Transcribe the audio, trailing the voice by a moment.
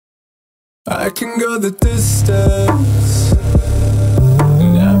I can go the distance,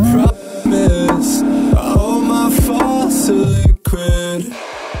 and I promise all my faults are liquid.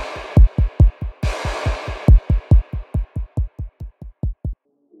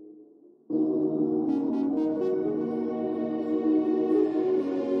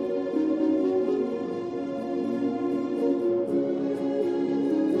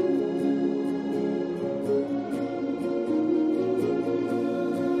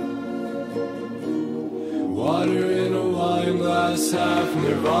 Water in a wine glass, half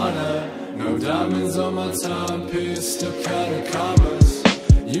Nirvana. No diamonds on my timepiece, still counting commas.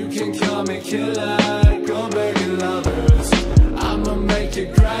 You can call me killer, go begging lovers. I'ma make a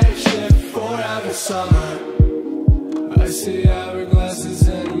great ship forever summer. I see hourglasses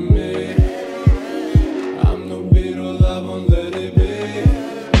in me. I'm no beetle, I won't let it be.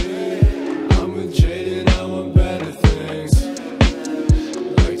 I'm with jaded, I want better things,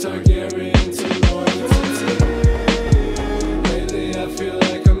 like Targaryen to loyalty. Lately I feel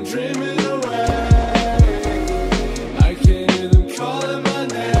like I'm dreaming away. I can hear them calling my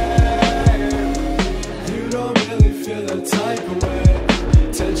name. You don't really feel that type of way.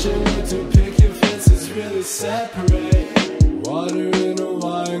 Tension with two picket fences really separate. Water in a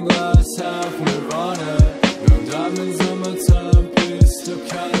wine glass, half Nirvana. No diamonds on my timepiece, still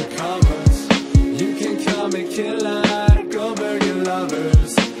counting commas. You can call me killer, go begging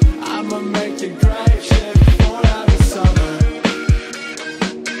lovers. I'ma make a great ship forever summer.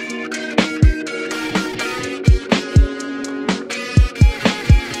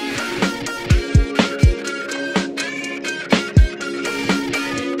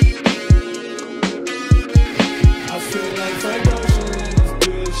 I feel like Frank Ocean in this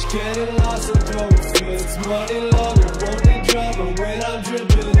bitch, getting lost in both fits. Money longer, won't need drama when I'm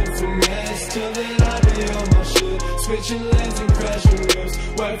dripping in finesse. Till then I be on my shit, switching lanes and crashing whips.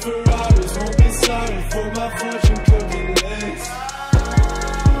 White Ferraris, won't be sorry for my fortune cooking legs.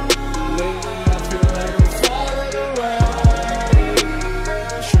 Lately I feel like I'm falling away,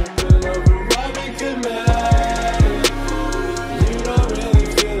 tripping over what we could make. You don't really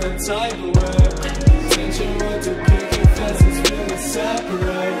feel that type of way. Tension with the picket fences really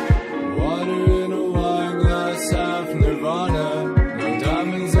separate. Water in a wine glass, half Nirvana. No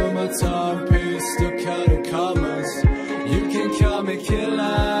diamonds on my timepiece, still counting commas. You can call me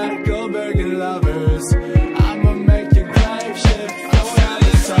killer, go begging lovers. I'ma make a great ship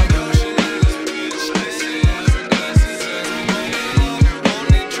forever summer.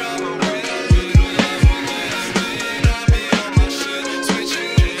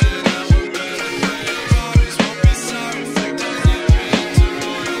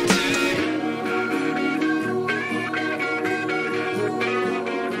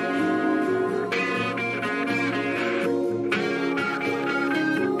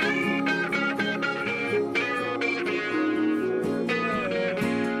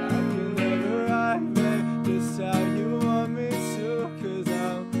 Just how you want me to, 'cause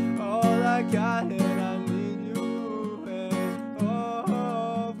I'm all I got and I need you. And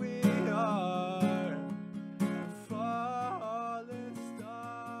oh, we are falling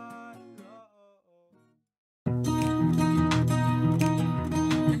stars.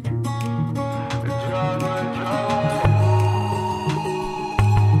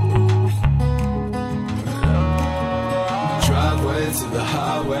 Driveway to the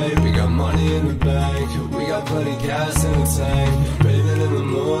highway, we got money in the bank, we got plenty gas in the tank. Bathing in the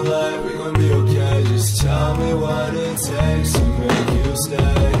moonlight, we gon' be okay. Just tell me what it takes to make you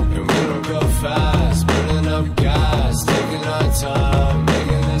stay. And we don't go fast, burning up gas, taking our time,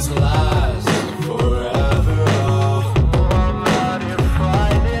 making this last forever.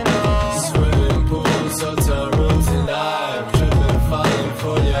 Swimming pools, hotel rooms, and I'm tripping, falling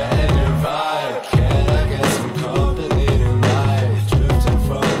for you and your vibe. Can I get some company tonight? Drifting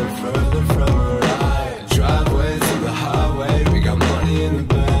further from a ride. Driveway to the highway, we got money in the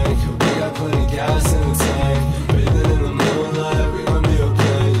bank, we got plenty gas in the tank. Bathing in the moonlight, we gon' be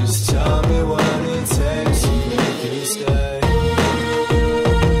okay. Just tell me what it takes to make you stay.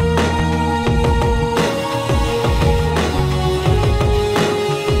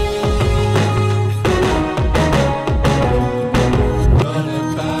 Running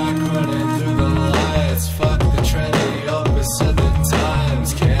back, running through the lights. Fuck the trendy opposite the times.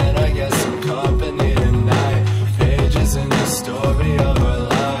 Can I get some company tonight? Pages in the story of our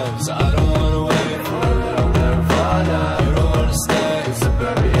lives. I don't wanna wait for a little Nirvana. You don't wanna stay, so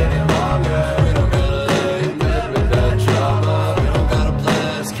baby, any longer. We don't gotta lay in bed with that drama. We don't gotta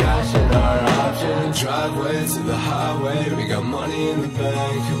plans, cash in our option. Driveway to the highway, we got money in the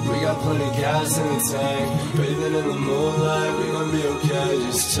bank, we got plenty gas in the tank. Bathing in the moonlight, we gon' be okay. stay.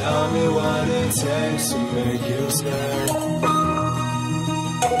 Just tell me what it takes to make you stay.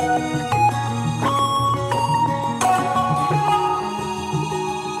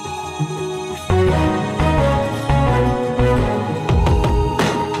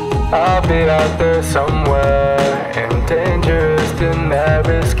 I'll be out there somewhere, in dangerous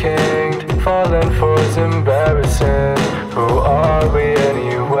Daenerys King, falling for's embarrassing. Who are we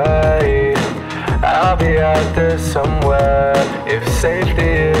anyway? I'll be out there somewhere, if safety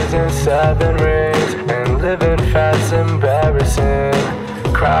isn't 7 rings, and living fast embarrassing.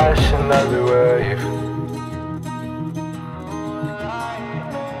 Crash another wave.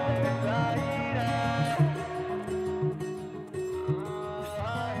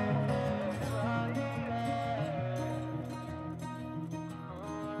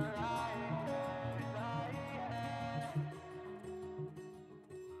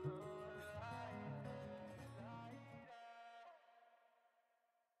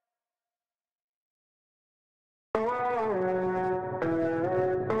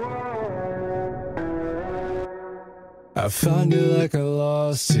 I found you like I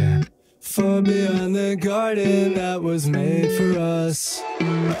lost you, far beyond the garden that was made for us.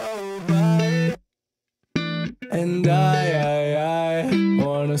 And I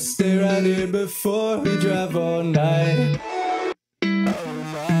wanna stay right here before we drive all night.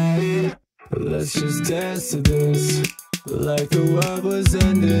 Let's just dance to this, like the world was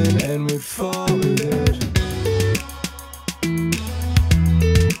ending and we'd fall with it.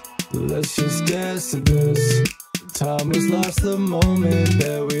 Let's just dance to this. Time was lost the moment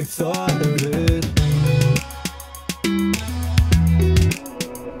that we thought of it.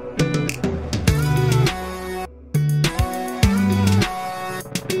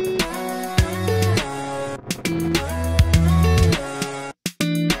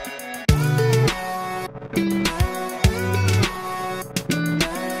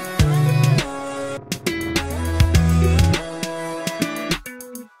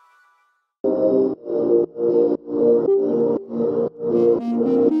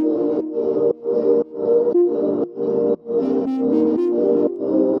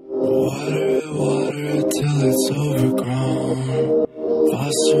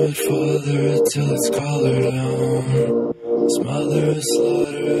 Till it's collared down. Smother it,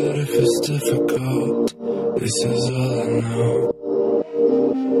 slaughter it if it's difficult. This is all I know.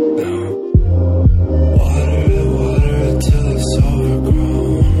 Now, water it till it's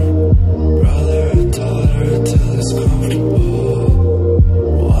overgrown. Brother it, daughter it till it's comfortable.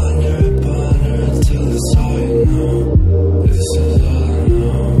 Wander it, ponder it till it's all you know. This is all I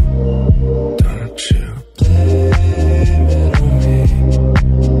know. Don't you blame it on me.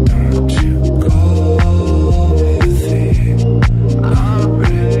 Don't you call me a thief. I'm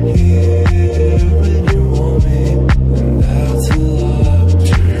right here when you want me.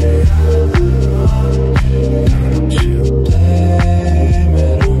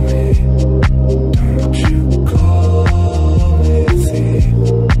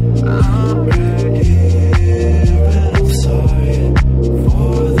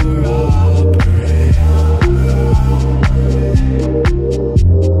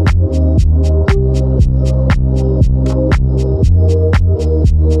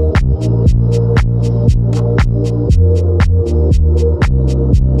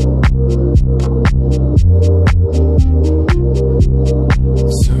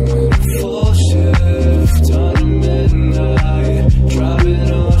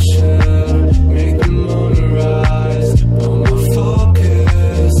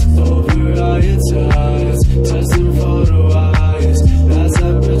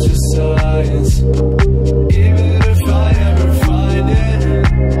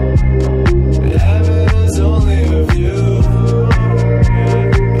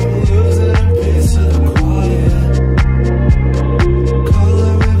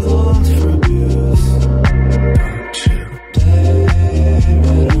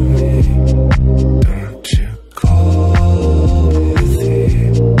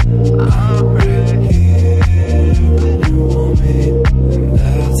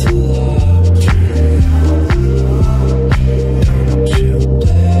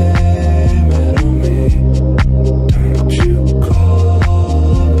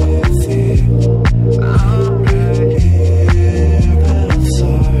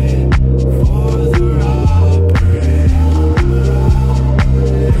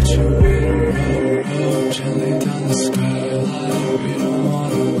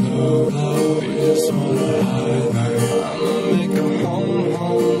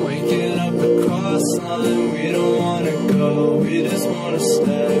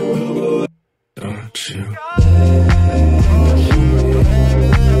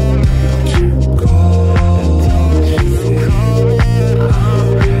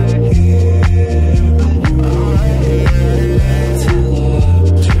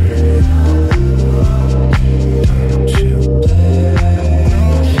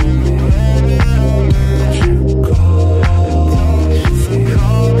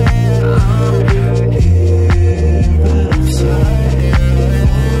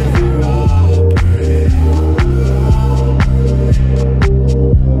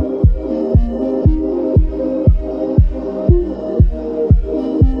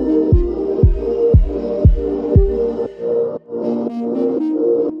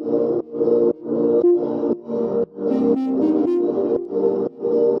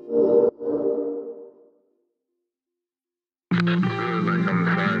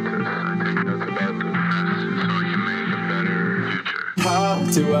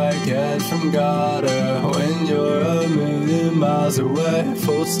 do I get from gutter when you're a million miles away?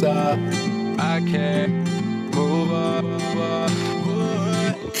 Full stop. I can't move up.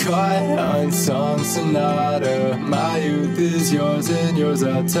 Caught unsung sonata. My youth is yours and yours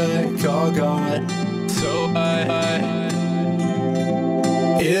I'll take all gone. So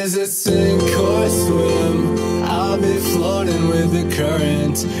is it sink or swim? I'll be floating with the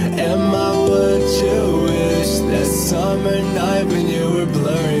current. Am I what you wish? That summer night when you were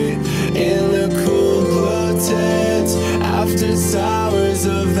blurry in the cool blue tint, after hours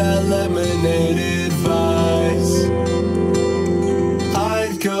of that lemonade advice,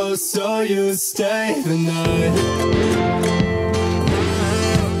 I'd go so you stay the night.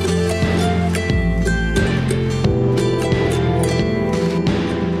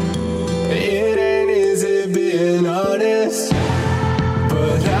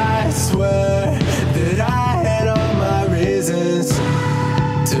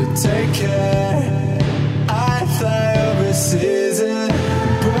 Take care. I fly overseas and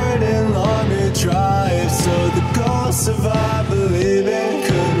burning longer drives, so the ghosts of I believe in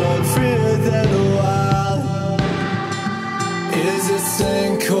could run freer than the wild. Is it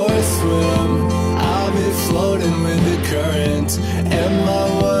sink or swim? I'll be floating with the current. Am I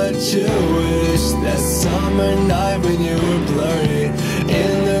what you wish? That summer night when you were blurry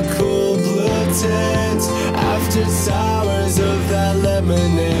in the cool blue tint, after hours of that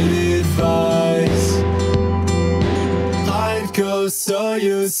lemonade advice, I'd go so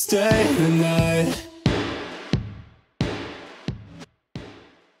you stay the night.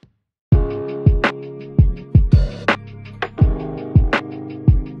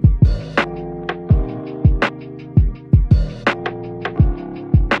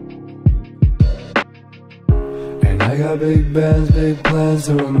 I got big bands, big plans,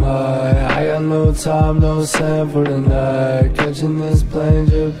 who am I got no time, no sand for the night. Catching this plane,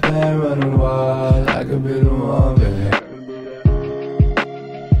 Japan, running wild. I could be the one, baby.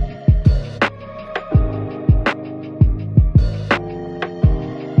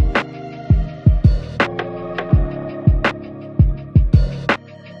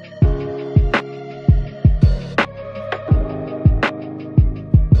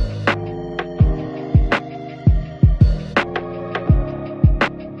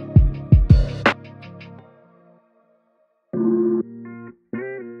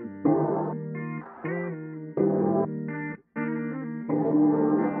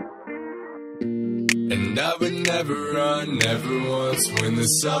 And I would never run, never once. When the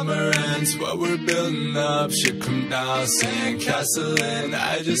summer ends, what we're building up should come down, sandcastling.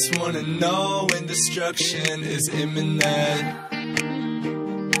 I just wanna know when destruction is imminent.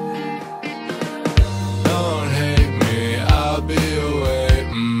 Don't hate me, I'll be away,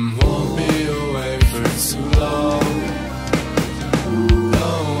 won't be away for too long.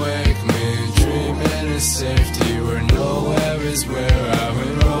 Don't wake me, dreaming of safety where nowhere is where I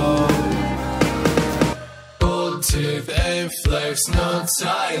went wrong. Teeth ain't flex, no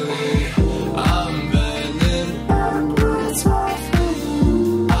tightly. I'm bending backwards.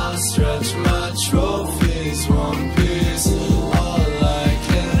 I'll stretch my trophies, one piece. All I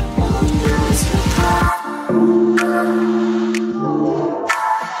can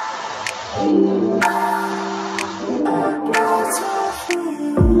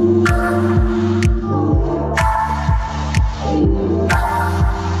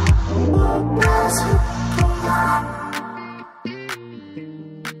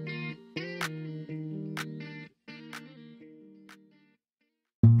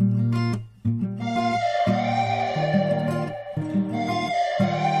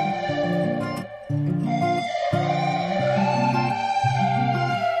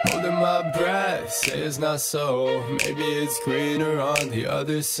say it's not so. Maybe it's greener on the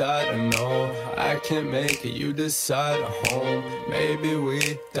other side. I know I can't make it, you decide a home. Maybe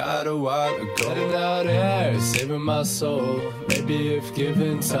we died a while ago. Letting out air, saving my soul. Maybe if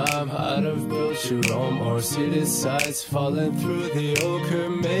given time, I'd have built your home. Or seated sights falling through the ochre.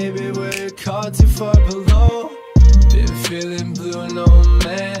 Maybe we're caught too far below. Been feeling blue, no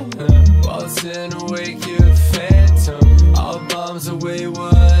man. Waltzing awake, your phantom. All bombs away,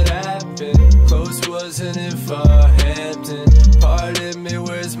 what happened? Close wasn't in Farhampton. Pardon me,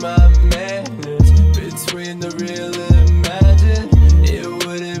 where's my manners? Between the real and imagined, it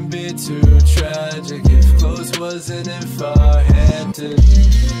wouldn't be too tragic if close wasn't in Farhampton.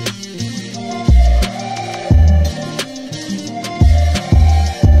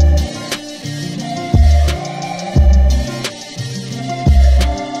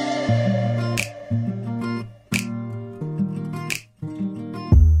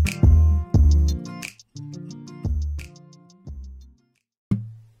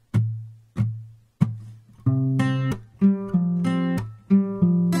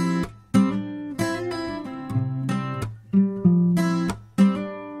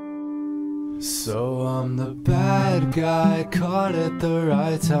 guy caught at the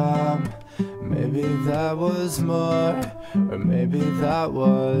right time. Maybe that was more, or maybe that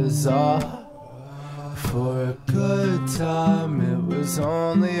was all. For a good time it was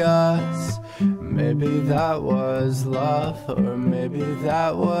only us. Maybe that was love, or maybe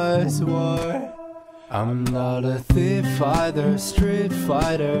that was war. I'm not a thief either, street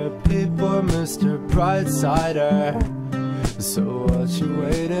fighter, peep or Mr. Brightside. So what you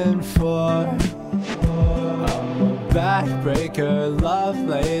waiting for? I'm a backbreaker, love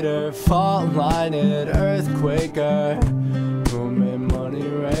later, fault line it, earthquaker, who made money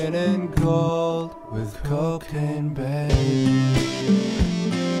rain in gold with cocaine, babe.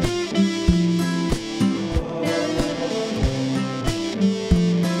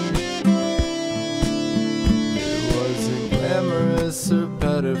 Or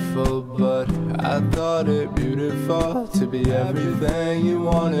pitiful, but I thought it beautiful to be everything you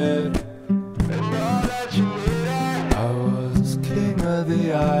wanted. And all that you needed. I was king of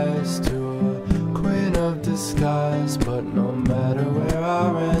the ice to a queen of disguise, but no matter where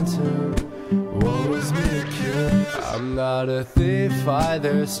I ran to, what was me a kid? I'm not a thief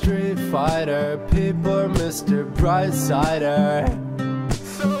either, street fighter, peep or Mr. Brightsider.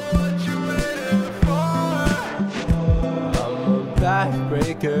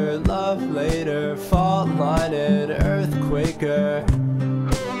 Backbreaker, love later, fault line it, earthquaker.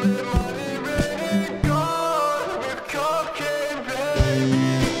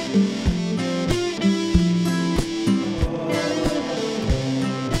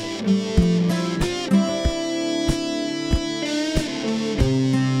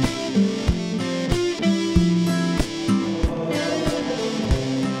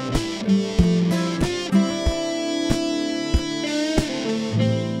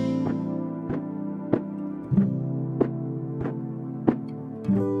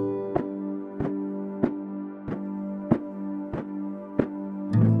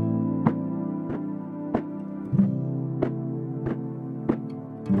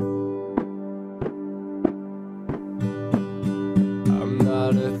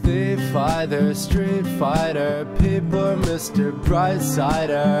 Either street fighter, peep or Mr.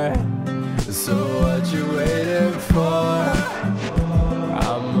 Brightsider. So what you waiting for?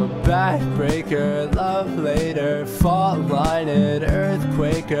 I'm a backbreaker, love later, fault line it,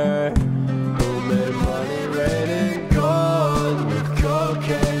 earthquaker.